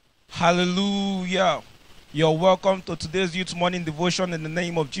Hallelujah. You're welcome to today's Youth Morning Devotion in the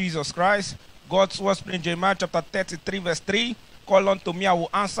name of Jesus Christ. God's word in Jeremiah chapter 33 verse 3. Call unto me, I will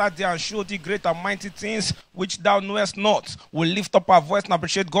answer thee and show thee great and mighty things which thou knowest not. We'll lift up our voice and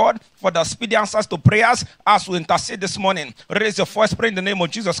appreciate God for the speedy answers to prayers as we intercede this morning. Raise your voice, pray in the name of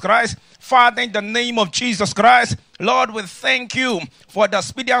Jesus Christ. Father, in the name of Jesus Christ, Lord, we thank you for the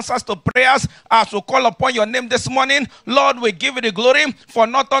speedy answers to prayers as we call upon your name this morning. Lord, we give you the glory, for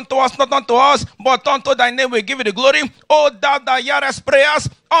not unto us, but unto thy name we give you the glory. O thou that hearest prayers,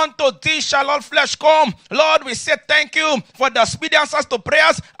 unto thee shall all flesh come. Lord, we say thank you for the speedy answers to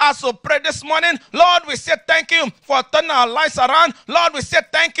prayers as we pray this morning. Lord, we say thank you for turning our lives around. Lord, we say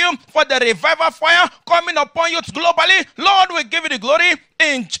thank you for the revival fire coming upon youth globally. Lord, we give you the glory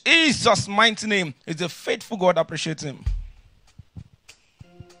in Jesus' mighty name. It's a faithful God. Appreciate him.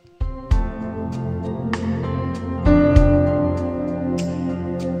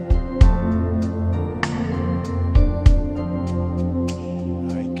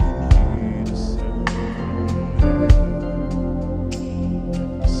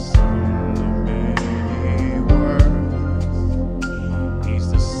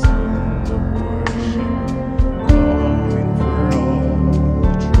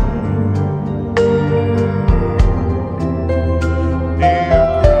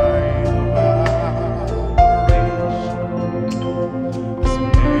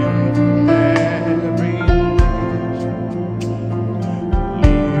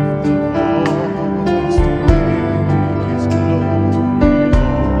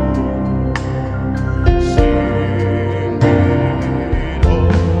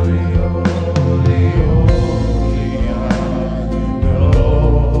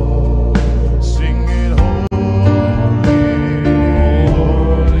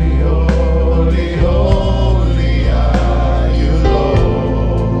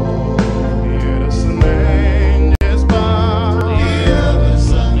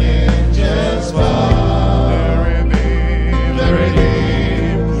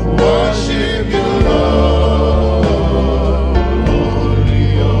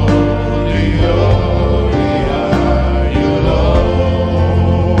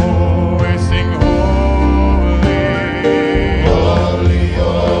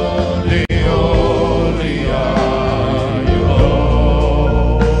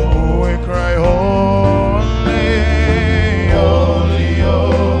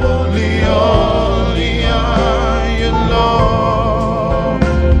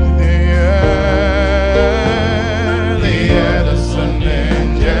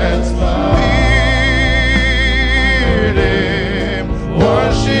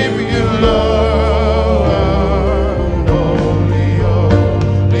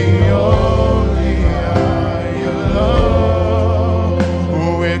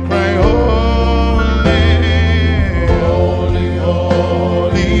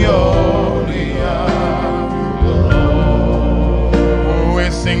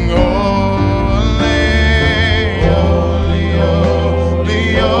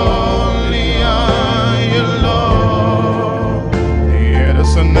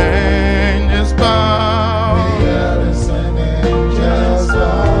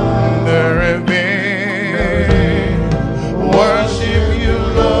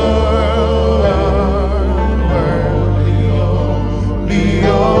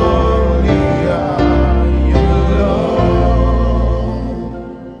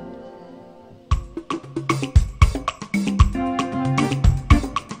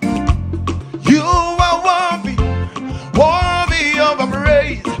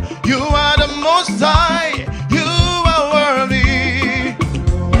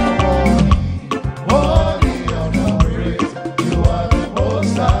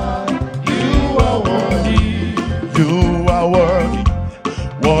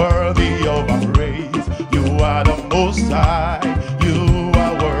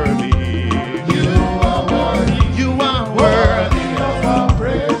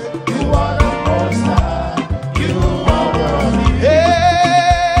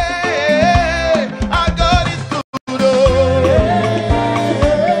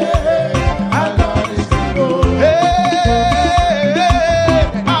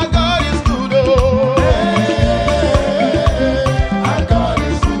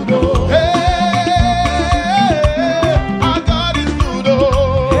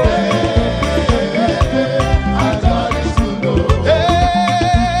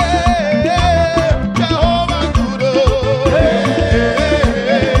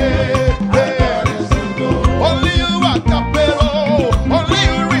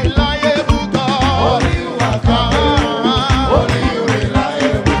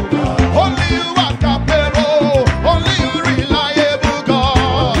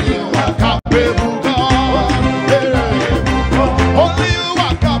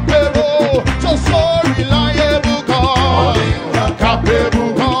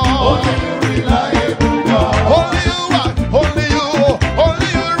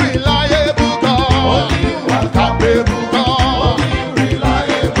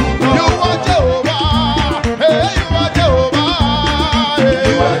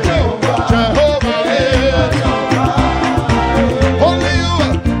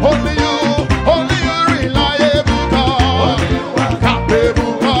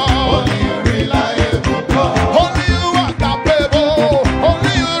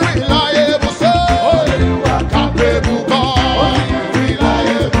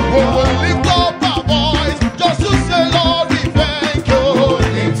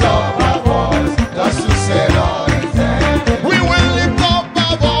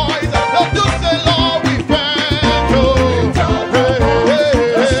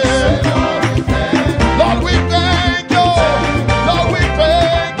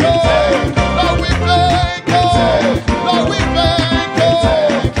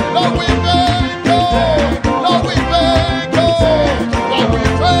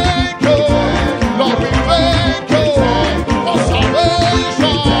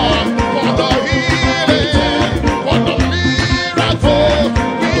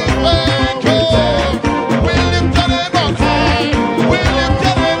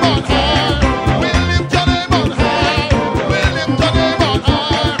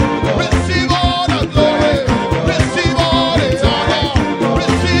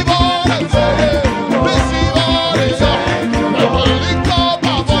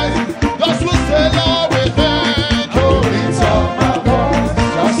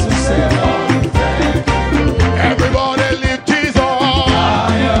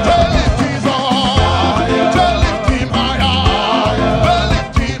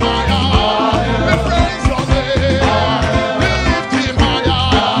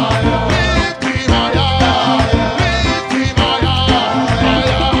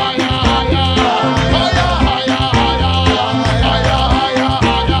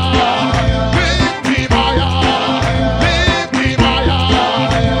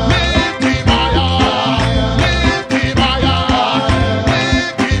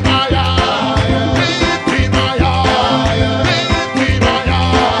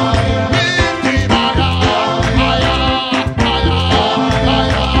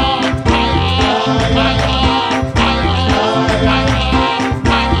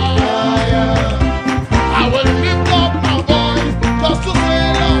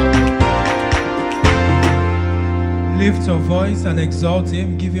 your voice and exalt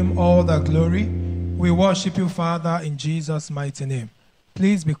him. Give him all the glory. We worship you, Father, in Jesus' mighty name.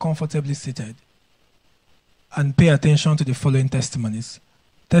 Please be comfortably seated and pay attention to the following testimonies.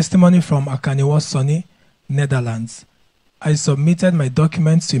 Testimony from Akaniwa Sonny, Netherlands. I submitted my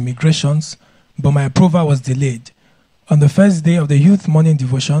documents to immigrations, but my approval was delayed. On the first day of the youth morning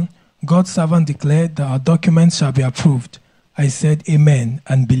devotion, God's servant declared that our documents shall be approved. I said amen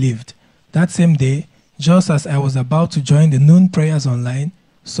and believed. That same day, just as I was about to join the noon prayers online,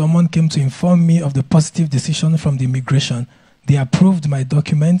 someone came to inform me of the positive decision from the immigration. They approved my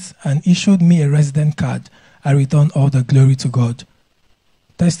documents and issued me a resident card. I return all the glory to God.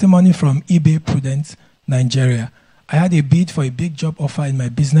 Testimony from eBay Prudence, Nigeria. I had a bid for a big job offer in my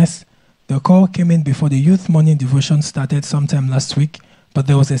business. The call came in before the youth morning devotion started sometime last week, but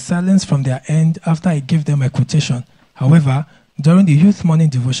there was a silence from their end after I gave them a quotation. However, during the youth morning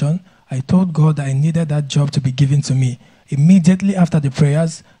devotion, I told God that I needed that job to be given to me. Immediately after the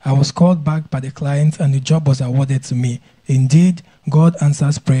prayers, I was called back by the client and the job was awarded to me. Indeed, God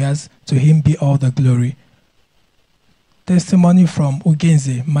answers prayers. To him be all the glory. Testimony from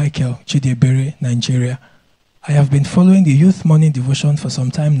Ugenze Michael, Chidebere, Nigeria. I have been following the youth morning devotion for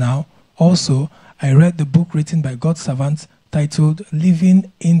some time now. Also, I read the book written by God's servants titled Living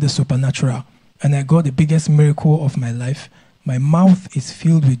in the Supernatural, and I got the biggest miracle of my life. My mouth is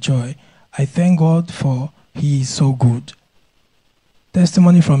filled with joy. I thank God for He is so good.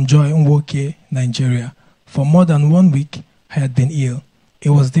 Testimony from Joy Nwoke, Nigeria. For more than 1 week, I had been ill.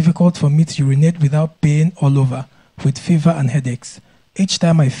 It was difficult for me to urinate without pain all over, with fever and headaches. Each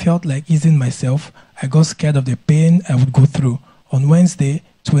time I felt like easing myself, I got scared of the pain I would go through. On Wednesday,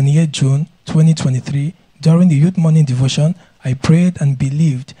 28 June 2023, during the youth morning devotion, I prayed and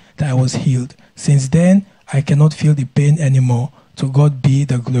believed that I was healed. Since then, I cannot feel the pain anymore. To God be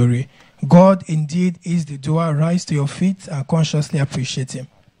the glory. God indeed is the doer. Rise to your feet and consciously appreciate Him.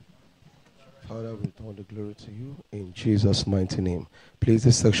 Father, we return the glory to you in Jesus' mighty name. Please,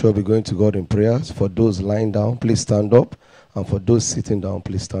 this section will be going to God in prayers. For those lying down, please stand up. And for those sitting down,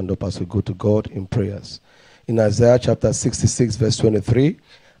 please stand up as we go to God in prayers. In Isaiah chapter 66, verse 23,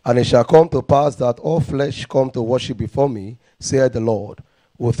 and it shall come to pass that all flesh come to worship before me, saith the Lord.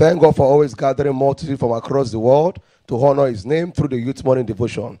 We thank God for always gathering multitude from across the world to honor His name through the youth morning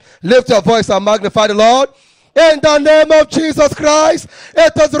devotion. Lift your voice and magnify the Lord. In the name of Jesus Christ,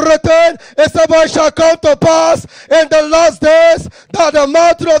 it is written, it said, it shall come to pass in the last days that the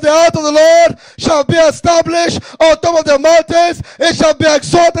mountain of the house of the Lord shall be established on top of the mountains. It shall be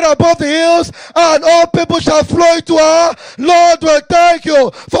exalted above the hills, and all people shall flow into her. Lord, we thank you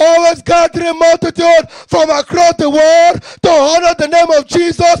for always gathering multitude from across the world to honor the name of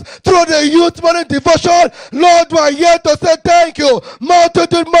Jesus through the youth morning devotion. Lord, we are here to say thank you.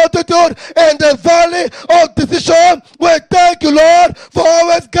 Multitude in the valley of decision. We thank you, Lord, for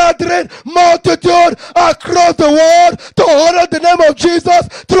always gathering multitude across the world to honor the name of Jesus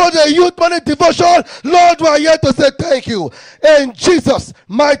through the youth morning devotion. Lord, we are here to say thank you in Jesus'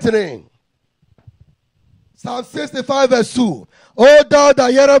 mighty name. Psalm 65 verse 2. O thou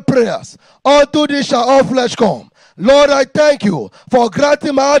that hearest prayers, unto thee shall all flesh come. Lord, I thank you for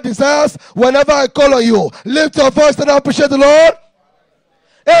granting my heart desires whenever I call on you. Lift your voice and appreciate the Lord.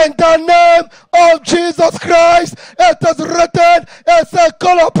 In the name of Jesus Christ, it is written, it says,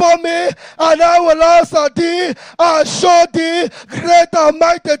 call upon me, and I will answer thee, and show thee great and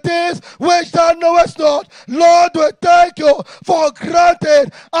mighty things which thou knowest not. Lord, we thank you for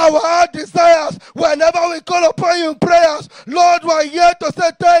granting our heart desires whenever we call upon you in prayers. Lord, we are here to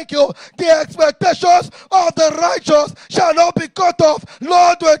say thank you. The expectations of the righteous shall not be cut off.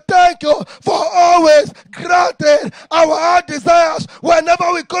 Lord, we thank you for always granting our heart desires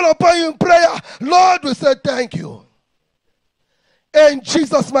whenever we call upon you in prayer. Lord, we say thank you. In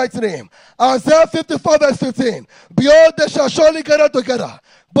Jesus' mighty name. Isaiah 54 verse 15. Behold, they shall surely gather together,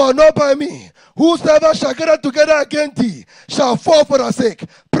 but not by me. Whosoever shall gather together against thee shall fall for thy sake.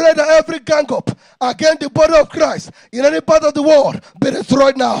 Pray that every gang up against the body of Christ in any part of the world be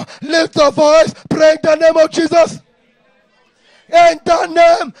destroyed now. Lift your voice. Pray in the name of Jesus. In the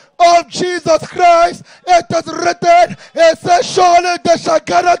name of Jesus Christ, it is written, it says, surely they shall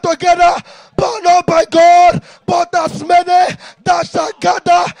gather together, but not by God, but as many that shall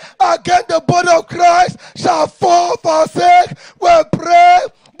gather against the body of Christ shall fall for sake. We pray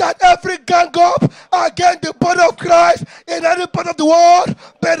that every gang up against the body of Christ in any part of the world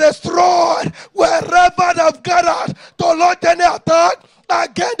be destroyed. Wherever they've gathered to launch any attack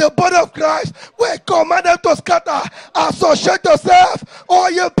against the body of Christ, we command them to scatter. Associate yourself,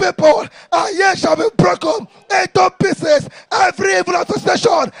 all you people, and ye shall be broken into pieces. Every evil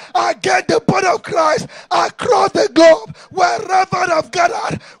association against the body of Christ across the globe,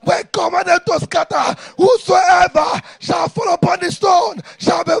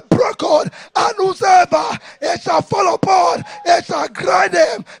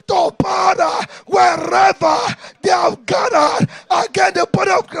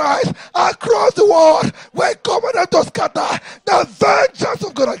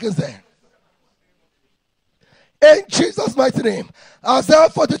 God against them. In Jesus' mighty name. Isaiah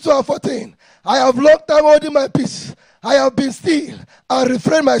 42:14. I have long time holding my peace. I have been still and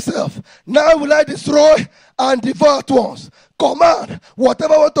refrained myself. Now will I destroy and devour at once. Command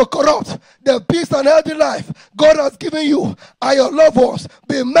whatever want to corrupt the peace and healthy life God has given you and your loved ones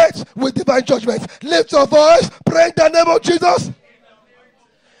be met with divine judgment. Lift your voice. Pray in the name of Jesus.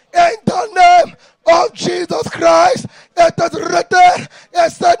 In the name of Jesus Christ, it is written,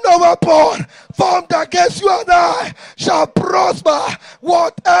 it said, no weapon formed against you and I shall prosper.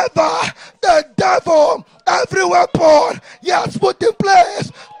 Whatever the devil, every weapon he has put in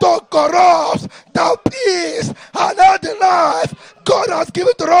place to corrupt the peace and healthy life God has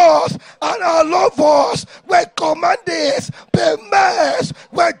given to us and our loved ones, we command this be met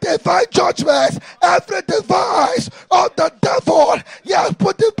with divine judgment. Every device of the devil he has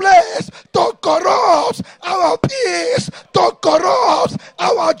put in place to corrupt our peace, to corrupt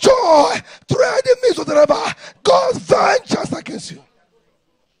our joy through any means whatsoever, God's vengeance against you.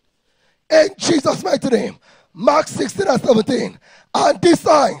 In Jesus' mighty name. Mark 16:17. And these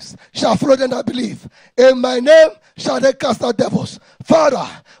signs shall follow them that believe. In my name shall they cast out devils. Father,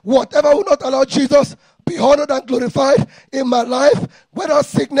 whatever will not allow Jesus be honored and glorified in my life, whether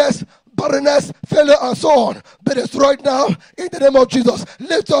sickness, barrenness, failure, and so on, be destroyed now in the name of Jesus.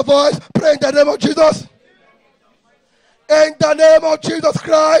 Lift your voice, pray in the name of Jesus. In the name of Jesus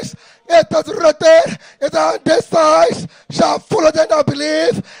Christ, it is written, that these signs shall follow them that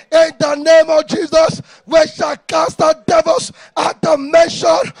believe. In the name of Jesus, we shall cast out devils at the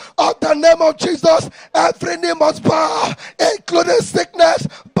mention of the name of Jesus. Every knee must bow, including sickness,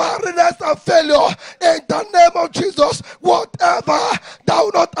 barrenness, and failure. In the name of Jesus, whatever thou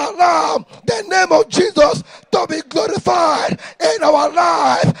will not allow the name of Jesus to be glorified in our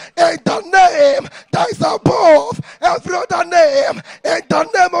life, in the name that is above every other name, in the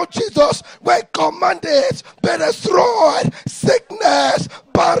name of Jesus, we command it be destroyed. Sickness,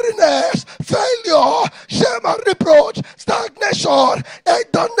 barrenness, failure, shame and reproach, stagnation, in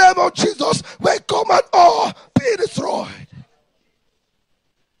the name of Jesus, we command all be destroyed.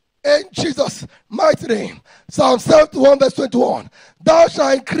 In Jesus' mighty name. Psalm 71:21. Thou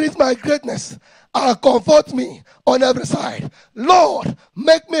shalt increase my greatness and comfort me on every side. Lord,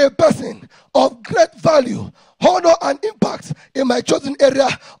 make me a person of great value, honor, and impact in my chosen area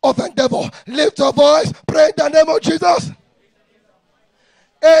of endeavor. Lift your voice, pray in the name of Jesus.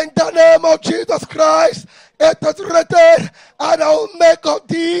 In the name of Jesus Christ, it is written, and I will make of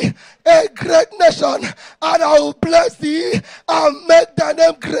thee a great nation, and I will bless thee and make thy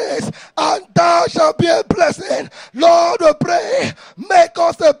name great, and thou shalt be a blessing. Lord, we pray, make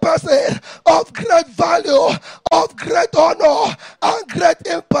us a person of great value, of great honor, and great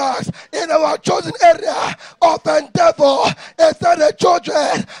impact in our chosen area of endeavor. Instead the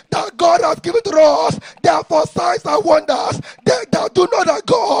children that God has given to us, therefore signs and wonders. They that do not know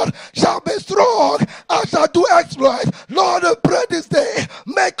God shall be strong and shall do exploits. Lord, we pray this day,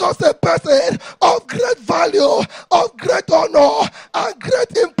 make us a person of great value, of great honor, and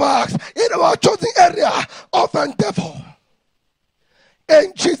great impact in our chosen area of endeavor.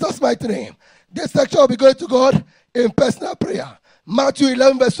 In Jesus' mighty name. This section will be going to God in personal prayer. Matthew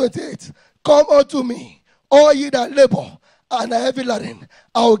 11:28. Come unto me, all ye that labor and are heavy laden,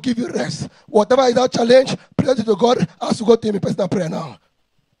 I will give you rest. Whatever is that challenge, present it to God as we go to him in personal prayer now.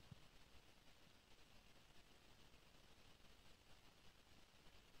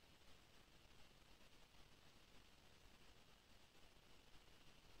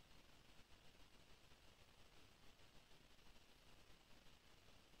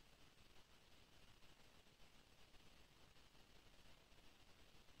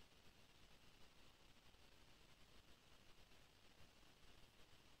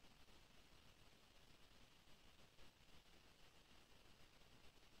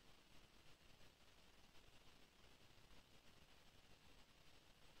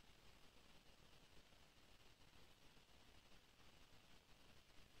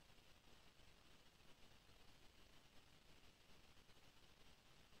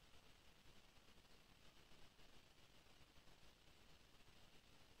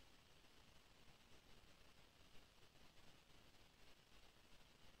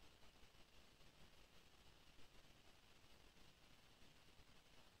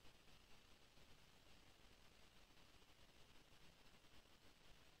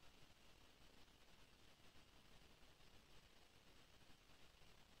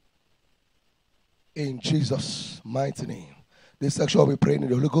 In Jesus' mighty name. This section will be praying in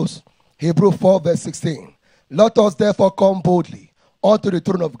the Holy Ghost. Hebrews 4:16. Let us therefore come boldly unto the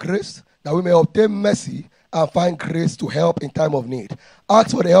throne of grace, that we may obtain mercy and find grace to help in time of need.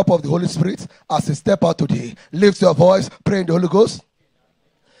 Ask for the help of the Holy Spirit as you step out today. Lift your voice, pray in the Holy Ghost.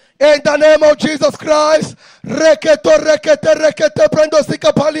 In the name of Jesus Christ, rekete prendo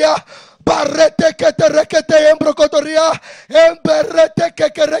sikapalia. Barrete kete rekete embrokotoria, emberete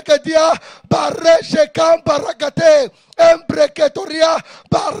keke rekedia, barreche kambarakate, embreketoria,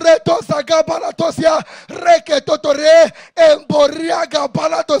 barreto sagabalatosia, reketotore, emboriaga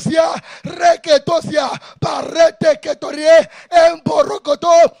balatosia, reketosia, barrete ketorie,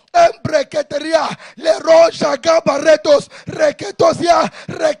 emborokoto, embreketeria, le roja gabaretos, reketosia,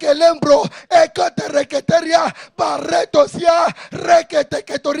 rekelembro, ekote reketeria, barretosia,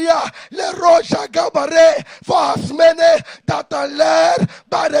 reketeketoria, le roja gabare, for as many that are led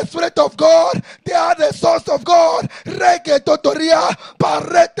by the Spirit of God, they are the sons of God. Reketotoria,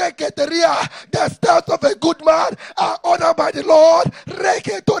 barrete keteria, the steps of a good man are honored by the Lord.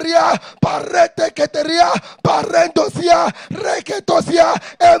 Reketoria, barrete keteria, barrendosia, reketosia,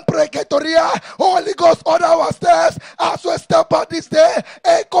 embreketoria. Holy Ghost, order our steps as we step out this day.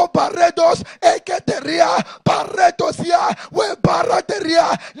 Eko barredos, eketeria, barretosia, we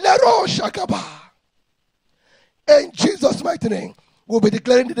barrateria, lero shakaba. In Jesus' mighty name, we'll be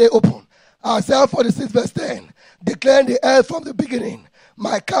declaring the day open. Isaiah 46 verse 10, declaring the earth from the beginning.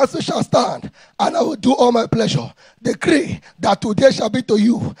 My counsel shall stand, and I will do all my pleasure. Decree that today shall be to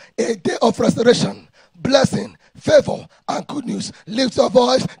you a day of restoration, blessing, favor, and good news. Lift your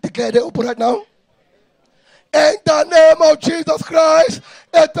voice, declare the day open right now. In the name of Jesus Christ,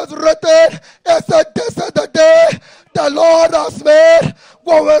 it is written, it said, this is the day the Lord has made.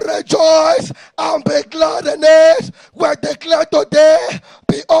 We will rejoice and be glad in it. We declare today,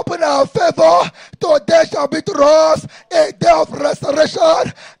 be open our favor. Today shall be to us a day of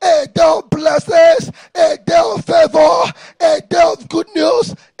restoration, a day of blessings, a day of favor, a day of good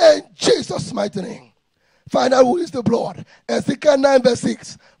news, in Jesus' mighty name. Final rule is the blood. Ezekiel 9 verse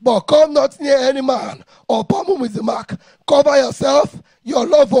 6. But come not near any man or upon whom is the mark. Cover yourself, your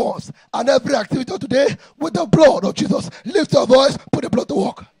loved ones, and every activity of today with the blood of Jesus. Lift your voice, put the blood to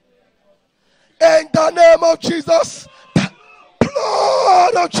work. In the name of Jesus,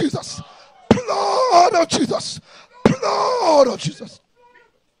 blood of Jesus, blood of Jesus, blood of Jesus.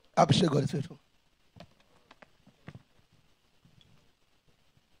 I appreciate God is faithful.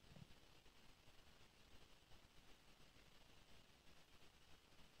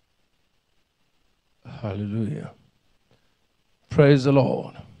 Hallelujah. Praise the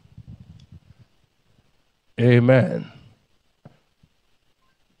Lord. Amen.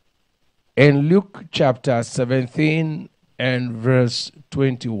 In Luke chapter 17 and verse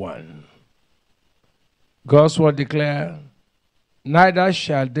 21, God's word declare, neither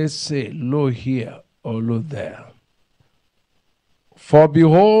shall they say, lo here or lo there. For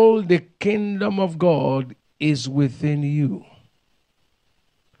behold, the kingdom of God is within you.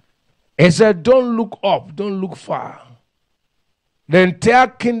 He said, don't look up, don't look far. The entire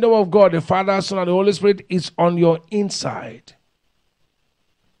kingdom of God, the Father, Son, and the Holy Spirit is on your inside.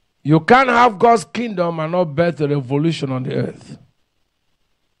 You can't have God's kingdom and not birth a revolution on the earth.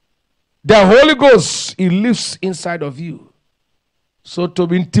 The Holy Ghost, He lives inside of you. So to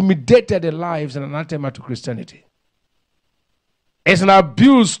be intimidated in life is an anathema to Christianity. It's an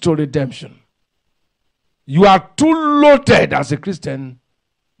abuse to redemption. You are too loaded as a Christian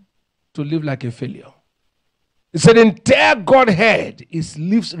to live like a failure. It's an entire Godhead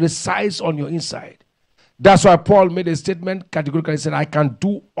resides on your inside. That's why Paul made a statement categorically. He said, I can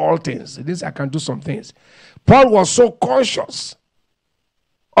do all things. It is, I can do some things. Paul was so conscious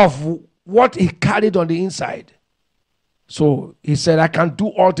of what he carried on the inside. So he said, I can do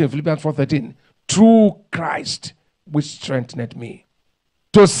all things, Philippians 4:13, through Christ, which strengthened me.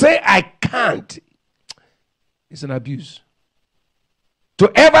 To say I can't is an abuse.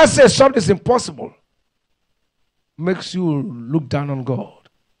 To ever say something is impossible makes you look down on God.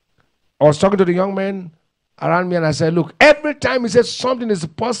 I was talking to the young man around me and I said, look, every time he says something is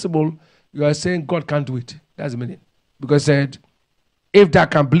possible, you are saying God can't do it. That's the meaning. Because he said, if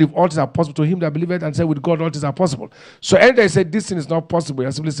that can believe, all things are possible to him that believeth, and said with God all things are possible. So anytime he said this thing is not possible,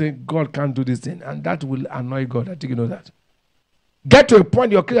 you're simply saying God can't do this thing. And that will annoy God. I think you know that. Get to a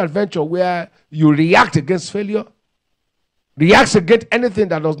point in your Christian adventure where you react against failure, reacts against anything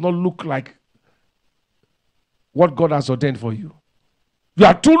that does not look like what God has ordained for you. You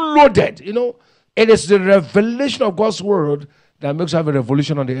are too loaded. You know, it is the revelation of God's word that makes you have a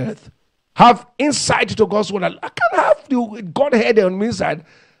revolution on the earth. Have insight to God's word. I can't have the Godhead on the inside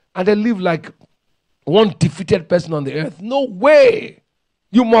and then live like one defeated person on the earth. No way.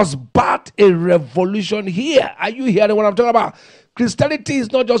 You must bat a revolution here. Are you hearing what I'm talking about? Christianity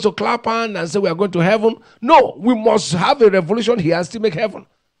is not just to clap hand and say we are going to heaven. No, we must have a revolution here and still make heaven.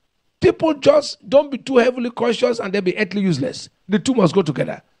 People just don't be too heavily conscious and they'll be earthly useless. The two must go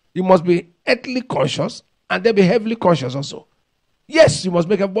together. You must be earthly conscious and they'll be heavily conscious also. Yes, you must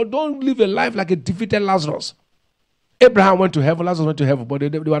make heaven, but don't live a life like a defeated Lazarus. Abraham went to heaven, Lazarus went to heaven, but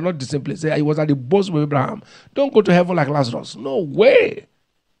they were not the same place. He was at the bosom of Abraham. Don't go to heaven like Lazarus. No way.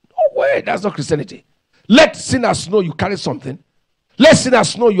 No way. That's not Christianity. Let sinners know you carry something. Let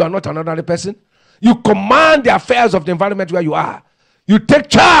sinners know you are not an ordinary person. You command the affairs of the environment where you are. You take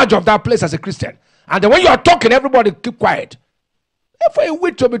charge of that place as a Christian. And then when you are talking, everybody keep quiet. For a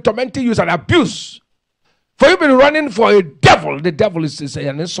witch to be tormenting you is an abuse. For you to be running for a devil, the devil is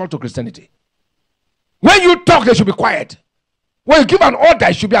an insult to Christianity. When you talk, they should be quiet. When you give an order,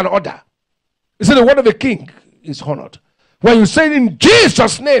 it should be an order. You see, the word of a king is honored. When you say in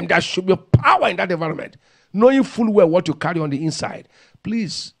Jesus' name, there should be power in that environment. Knowing full well what you carry on the inside.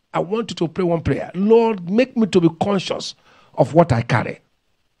 Please, I want you to pray one prayer. Lord, make me to be conscious of what I carry.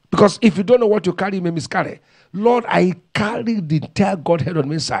 Because if you don't know what you carry, you may miscarry. Lord, I carry the entire Godhead on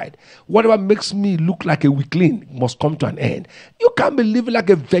my inside. Whatever makes me look like a weakling must come to an end. You can't be living like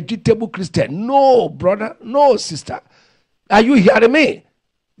a vegetable Christian. No, brother. No, sister. Are you hearing me?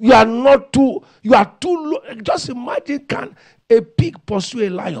 You are too low. Just imagine, can a pig pursue a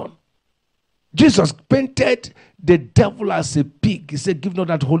lion? Jesus painted the devil as a pig. He said, give not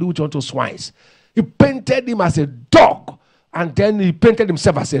that holy which unto swines. He painted him as a dog. And then he painted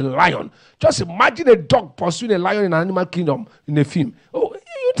himself as a lion. Just imagine a dog pursuing a lion in an animal kingdom in a film. Oh,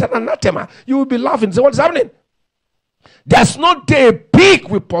 it's an anathema. You will be laughing. Say, what is happening? There's no day a pig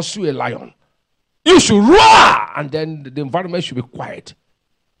will pursue a lion. You should roar. And then the environment should be quiet.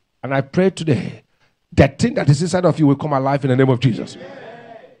 And I pray today, that thing that is inside of you will come alive in the name of Jesus.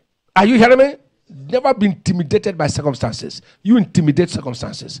 Are you hearing me? Never be intimidated by circumstances. You intimidate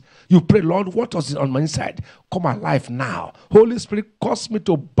circumstances. You pray, Lord, what was on my inside? Come alive now. Holy Spirit, cause me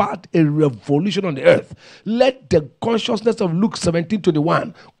to birth a revolution on the earth. Let the consciousness of Luke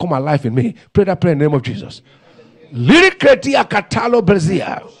 17:21 come alive in me. Pray that prayer in the name of Jesus. Lirikretia katalo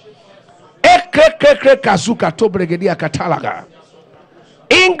brezia. Ekrekrekre kazuka to bregedia katalaga.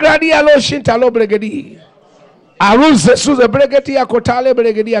 Ingradia lo shintalo bregedi. Arunze suze bregedia kotale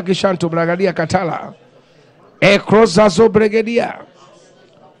bregedia kishanto bragadia katala. Ekrozazo bregedia.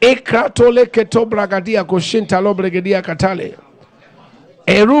 Ekratole keto bragadia koshintalo bregedia katale.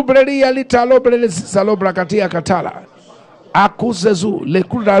 Erubredia litalo brelesalo bragadia katala. Akuzezu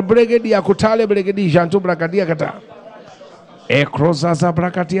lekura bregedia kotale bregedi janto bragadia kata. Ekrozaza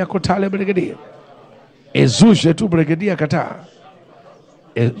bragadia kotale bregedi. Ezuje tu bregedia kata.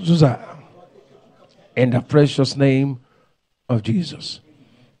 Ezuza. In the precious name of Jesus.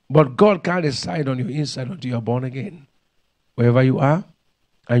 But God can't decide on your inside until you are born again. Wherever you are,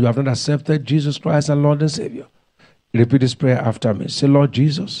 and you have not accepted Jesus Christ as Lord and Savior, repeat this prayer after me. Say, Lord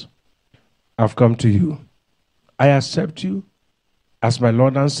Jesus, I've come to you. I accept you as my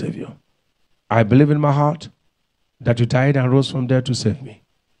Lord and Savior. I believe in my heart that you died and rose from there to save me.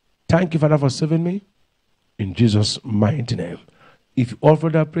 Thank you, Father, for saving me. In Jesus' mighty name. If you offer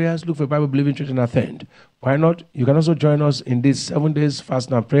that prayers, look for Bible Believing Church and attend. Why not? You can also join us in these 7 days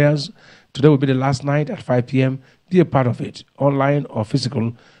fast and prayers. Today will be the last night at 5 p.m. Be a part of it, online or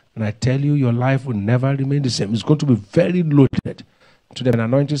physical. And I tell you, your life will never remain the same. It's going to be very loaded. Today, an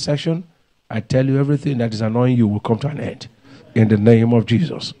anointing section. I tell you, everything that is annoying you will come to an end. In the name of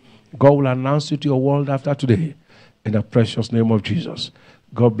Jesus. God will announce it to your world after today. In the precious name of Jesus.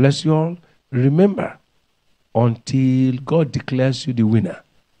 God bless you all. Remember, until God declares you the winner,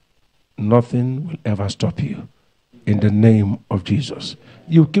 nothing will ever stop you. In the name of Jesus.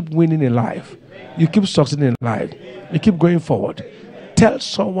 You keep winning in life. You keep succeeding in life. You keep going forward. Tell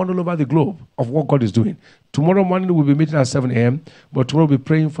someone all over the globe of what God is doing. Tomorrow morning we'll be meeting at 7 a.m. But tomorrow we'll be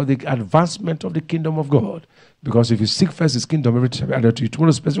praying for the advancement of the kingdom of God. Because if you seek first His kingdom, everything will be added to you.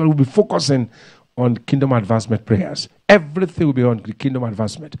 Tomorrow specifically we'll be focusing on kingdom advancement prayers. Everything will be on the kingdom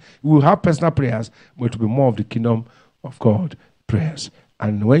advancement. We will have personal prayers, but it will be more of the kingdom of God prayers.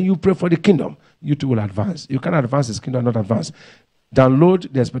 And when you pray for the kingdom, you too will advance. You can advance His kingdom, not advance.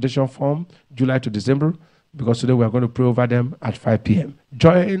 Download the expectation form, July to December, because today we are going to pray over them at 5 p.m.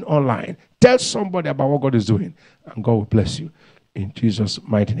 Join online. Tell somebody about what God is doing, and God will bless you. In Jesus'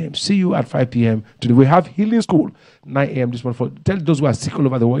 mighty name. See you at 5 p.m. Today we have healing school, 9 a.m. this morning. Tell those who are sick all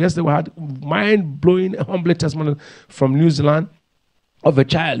over the world. Yesterday we had mind-blowing, humbling testimony from New Zealand of a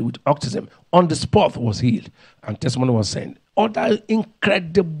child with autism. On the spot was healed, and testimony was sent. Other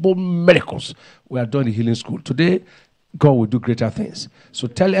incredible miracles we are doing in the healing school. Today, God will do greater things. So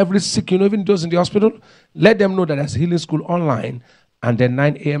tell every sick, even those in the hospital, let them know that there's healing school online, and then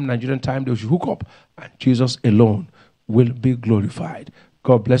 9 a.m. Nigerian time, they should hook up, and Jesus alone will be glorified.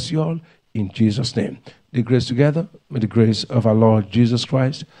 God bless you all in Jesus' name. The grace together, may the grace of our Lord Jesus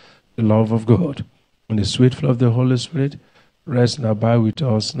Christ, the love of God, and the sweet flow of the Holy Spirit rest and abide with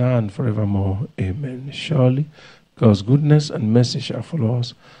us now and forevermore. Amen. Surely God's goodness and mercy shall follow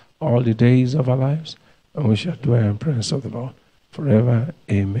us all the days of our lives, and we shall dwell in the presence of the Lord forever.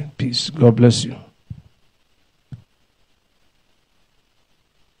 Amen. Peace. God bless you.